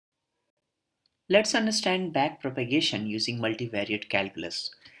Let's understand backpropagation using multivariate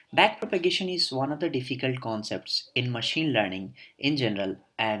calculus. Backpropagation is one of the difficult concepts in machine learning in general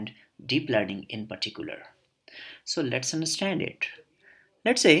and deep learning in particular. So let's understand it.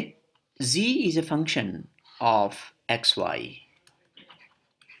 Let's say z is a function of xy.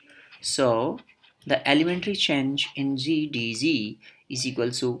 So the elementary change in z dz is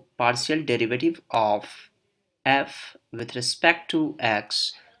equal to partial derivative of f with respect to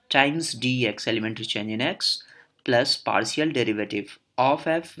x times dx elementary change in x plus partial derivative of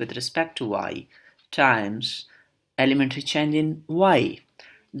f with respect to y times elementary change in y.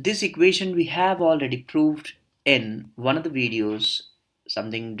 This equation we have already proved in one of the videos,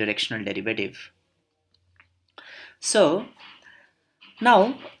 something directional derivative. So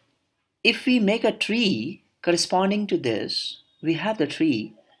now if we make a tree corresponding to this, we have the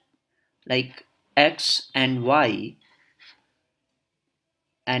tree like x and y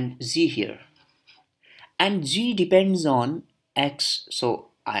and z here, and g depends on x, so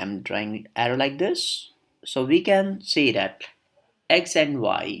I am drawing arrow like this. So we can say that x and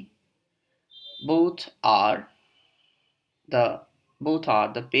y both are the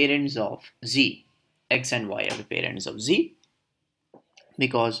parents of z. X and y are the parents of z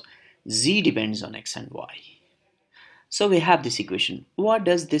because z depends on x and y. So we have this equation. What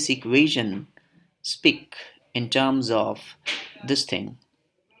does this equation speak in terms of this thing?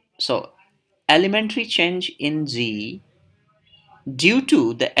 So elementary change in z due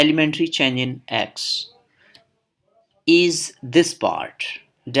to the elementary change in x is this part,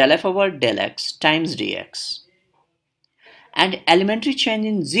 del f over del x times dx, and elementary change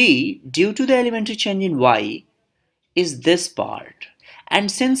in z due to the elementary change in y is this part.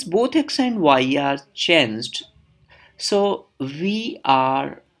 And since both x and y are changed, so we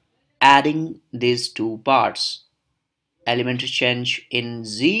are adding these two parts, elementary change in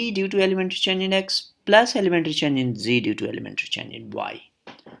z due to elementary change in x plus elementary change in z due to elementary change in y.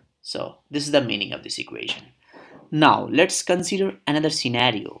 So this is the meaning of this equation. Now let's consider another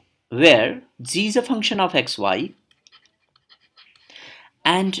scenario where z is a function of xy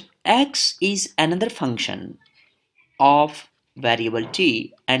and x is another function of variable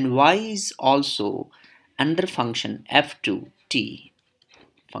t and y is also another function f2t,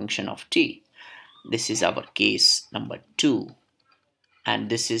 function of t. This is our case number 2 and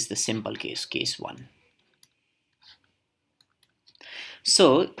this is the simple case, case 1.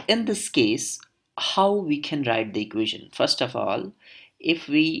 So in this case, how we can write the equation? First of all, if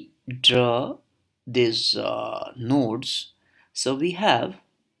we draw these nodes, so we have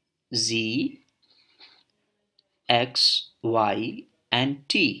z, x, y and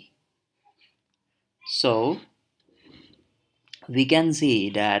t. So we can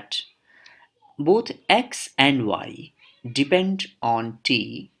say that both x and y depend on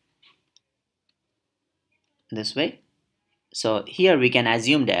t this way. So here we can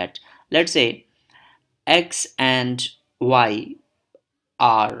assume that, let's say, x and y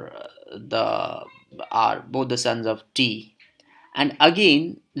are both the sons of t, and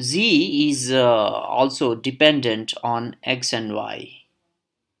again z is also dependent on x and y.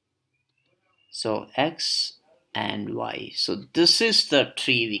 So x and y. So this is the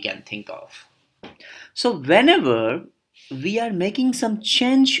tree we can think of. So whenever we are making some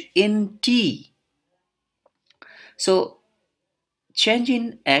change in t, so change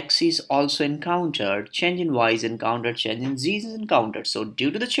in x is also encountered, change in y is encountered, change in z is encountered. So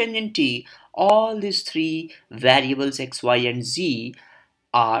due to the change in t, all these three variables x, y and z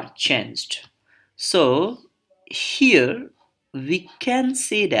are changed. So here we can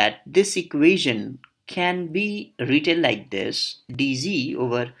say that this equation can be written like this: dz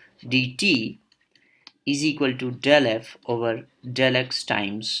over dt is equal to del f over del x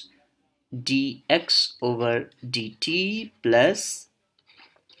times dx over dt plus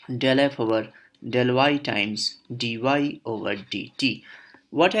del f over del y times dy over dt.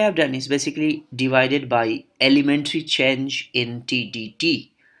 What I have done is basically divided by elementary change in t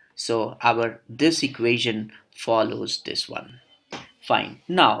dt. So this equation follows this one. Fine.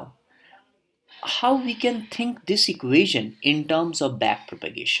 Now, how we can think this equation in terms of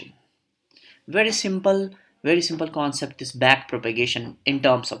backpropagation? Very simple concept is backpropagation in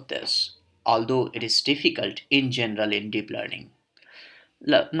terms of this, although it is difficult in general in deep learning.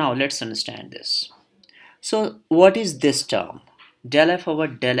 Now let's understand this. So what is this term? Del f over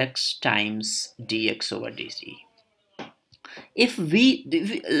del x times dx over dt. If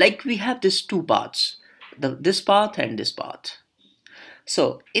we have these two paths, this path and this path.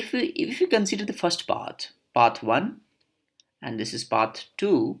 So if we consider the first path, path 1, and this is path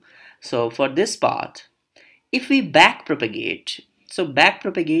 2. So for this path, if we backpropagate, So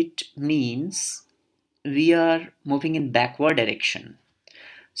backpropagate means we are moving in backward direction.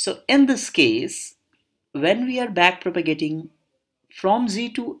 So in this case, when we are backpropagating from z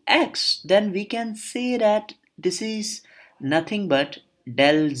to x, then we can say that this is nothing but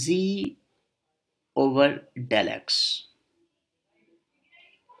del z over del x,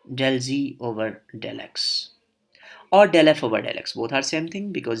 del z over del x, or del f over del x. Both are same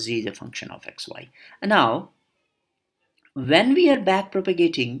thing because z is a function of xy. And now, when we are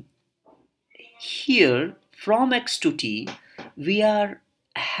backpropagating here from x to t, we are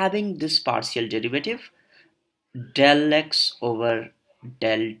having this partial derivative del x over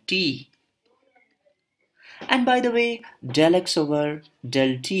del t. And by the way, del x over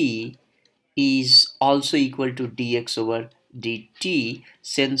del t is also equal to dx over dt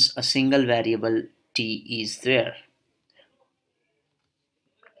since a single variable t is there.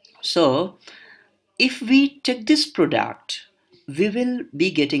 So if we take this product, we will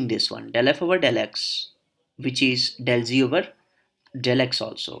be getting this one del f over del x, which is del z over del x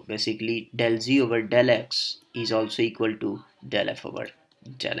also. Basically, del z over del x is also equal to del f over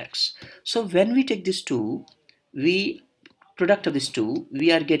del x. So when we take this two, we product of these two,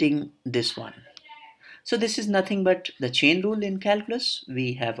 we are getting this one. So this is nothing but the chain rule in calculus.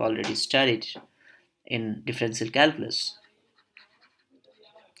 We have already studied in differential calculus.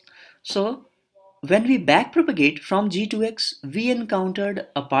 So when we backpropagate from g to x, we encountered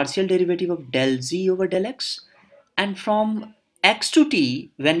a partial derivative of del z over del x, and from x to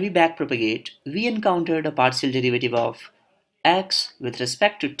t, when we backpropagate, we encountered a partial derivative of x with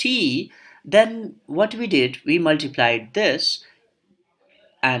respect to t. Then what we did, we multiplied this,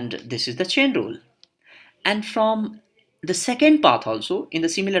 and this is the chain rule. And from the second path also, in the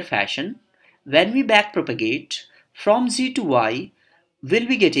similar fashion, when we backpropagate from z to y, we'll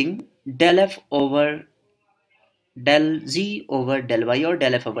be getting del f over del z over del y, or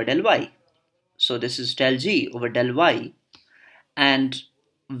del f over del y. So this is del z over del y, and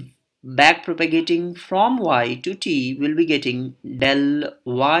backpropagating from y to t will be getting del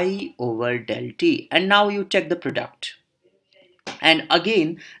y over del t. And now you check the product. And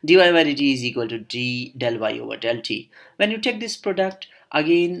again, dy by dt is equal to d del y over del t. When you take this product,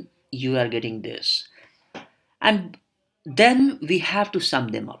 again you are getting this. And then we have to sum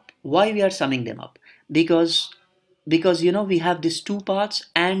them up. Why we are summing them up? Because we have these two paths,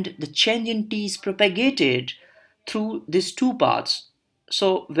 and the change in t is propagated through these two paths.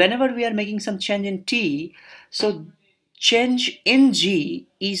 So whenever we are making some change in t, so change in g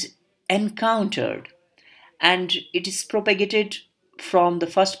is encountered, and it is propagated from the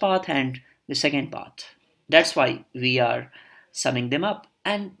first path and the second path. That's why we are summing them up.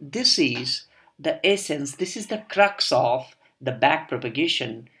 And this is the essence, this is the crux of the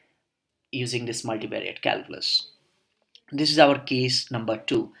backpropagation using this multivariate calculus. This is our case number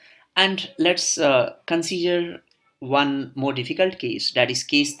 2. And let's consider one more difficult case, that is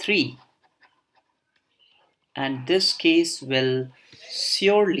case 3. And this case will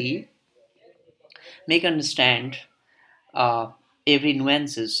surely make understand every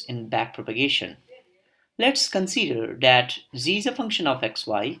nuances in backpropagation. Let's consider that z is a function of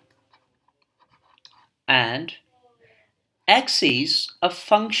xy and x is a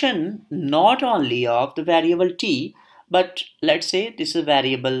function not only of the variable t, but let's say this is a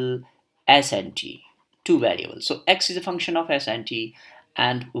variable s and t, two variables. So x is a function of s and t,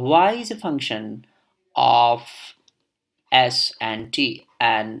 and y is a function of s and t.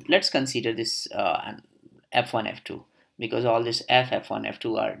 And let's consider this f1, f2, because all this f1,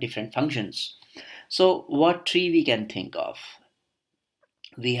 f2 are different functions. So what tree we can think of?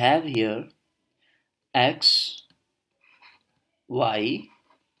 We have here x, y,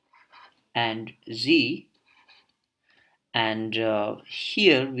 and z, and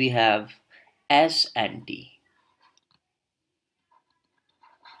here we have s and t.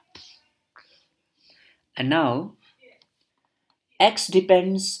 And now x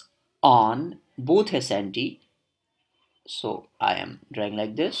depends on both s and t, so I am drawing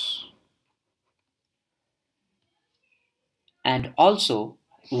like this. And also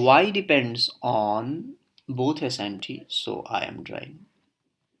y depends on both s and t, so I am drawing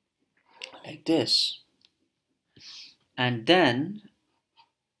like this. And then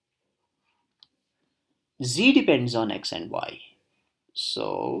z depends on x and y,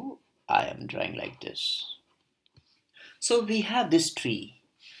 so I am drawing like this. So we have this tree.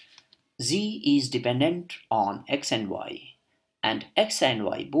 Z is dependent on x and y, and x and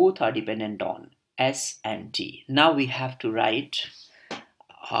y both are dependent on s and t. Now we have to write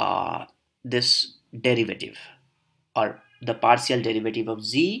this derivative, or the partial derivative of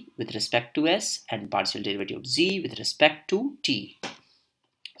z with respect to s and partial derivative of z with respect to t.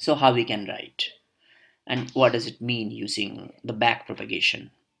 So how we can write and what does it mean using the back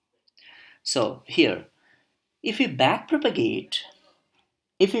propagation? So here, if we backpropagate,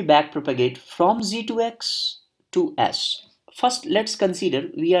 if we backpropagate from z to x to s, first let's consider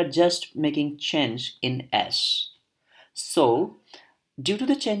we are just making change in s. So due to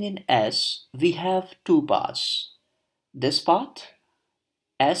the change in s, we have two paths. This path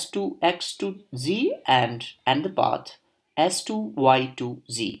s to x to z and the path s to y to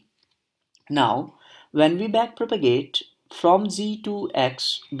z. Now, when we backpropagate from z to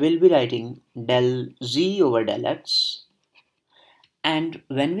x, we'll be writing del z over del x. And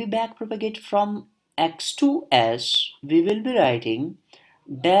when we backpropagate from x to s, we will be writing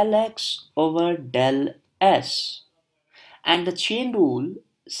del x over del s. And the chain rule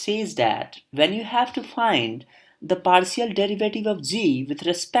says that when you have to find the partial derivative of z with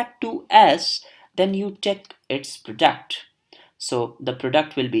respect to s, then you take its product. So the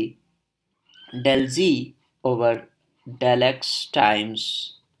product will be del z over del x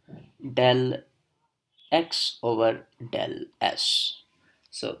times del x over del s.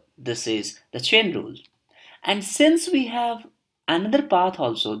 So this is the chain rule. And since we have another path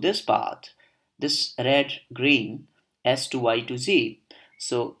also, this path, this red, green, s to y to z.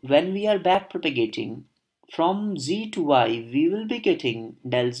 So when we are back propagating from z to y, we will be getting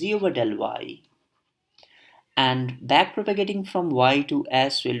del z over del y. And back propagating from y to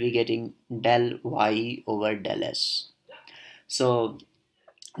s, will be getting del y over del s. So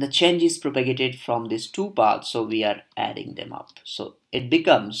the change is propagated from these two paths, so we are adding them up. So it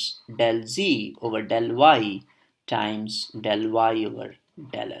becomes del z over del y times del y over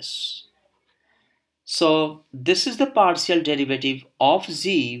del s. So this is the partial derivative of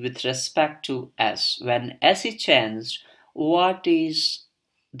z with respect to s. When s is changed, what is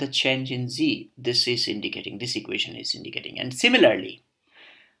the change in z? This is indicating, this equation is indicating. And similarly,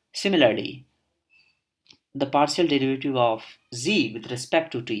 the partial derivative of z with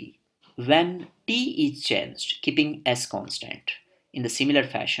respect to t when t is changed, keeping s constant. In the similar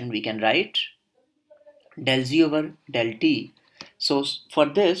fashion, we can write del z over del t. So for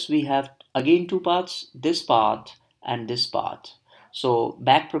this, we have again two paths, this path and this path. So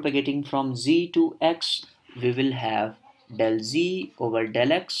back propagating from z to x, we will have del z over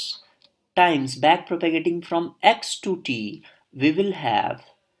del x times back propagating from x to t, we will have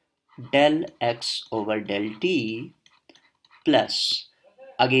del x over del t plus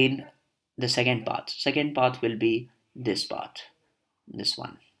again the second path will be this path, this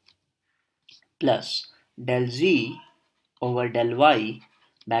one, plus del z over del y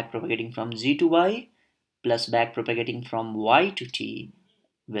back propagating from z to y plus back propagating from y to t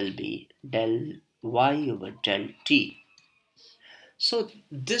will be del y over del t. So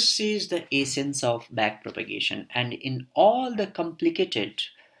this is the essence of back propagation, and in all the complicated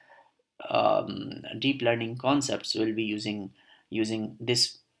deep learning concepts will be using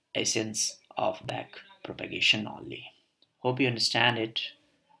this essence of back propagation only. Hope you understand it.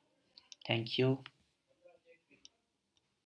 Thank you.